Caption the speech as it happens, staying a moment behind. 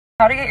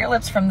How to get your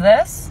lips from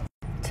this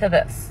to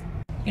this.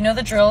 You know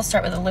the drill,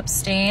 start with a lip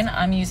stain.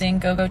 I'm using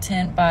Go-Go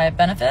Tint by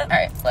Benefit. All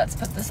right, let's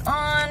put this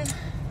on.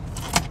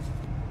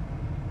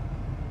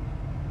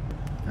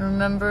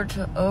 Remember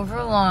to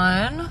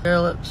overline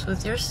your lips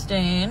with your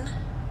stain.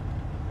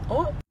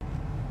 Oh.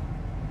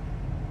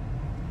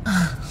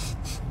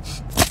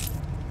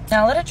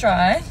 Now let it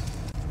dry.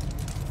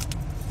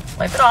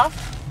 Wipe it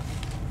off.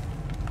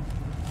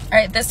 All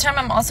right, this time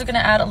I'm also gonna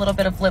add a little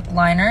bit of lip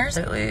liner.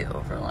 Slightly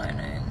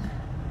overlining.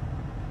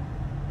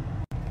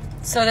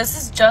 So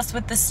this is just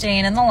with the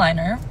stain and the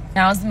liner.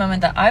 Now is the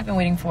moment that I've been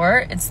waiting for.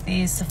 It's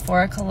the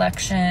Sephora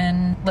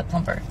Collection Lip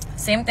Plumper.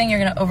 Same thing, you're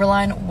gonna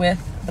overline with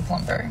the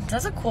plumper.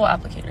 That's a cool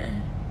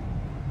applicator.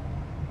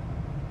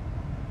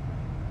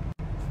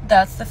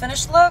 That's the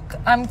finished look.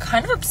 I'm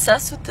kind of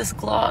obsessed with this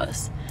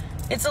gloss.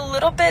 It's a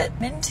little bit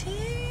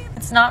minty.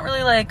 It's not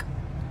really like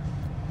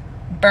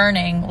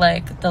burning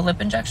like the lip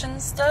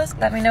injections does.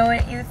 Let me know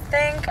what you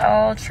think.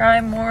 I'll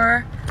try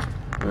more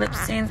lip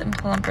stains and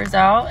plumpers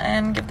out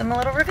and give them a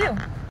little review.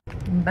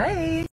 Bye.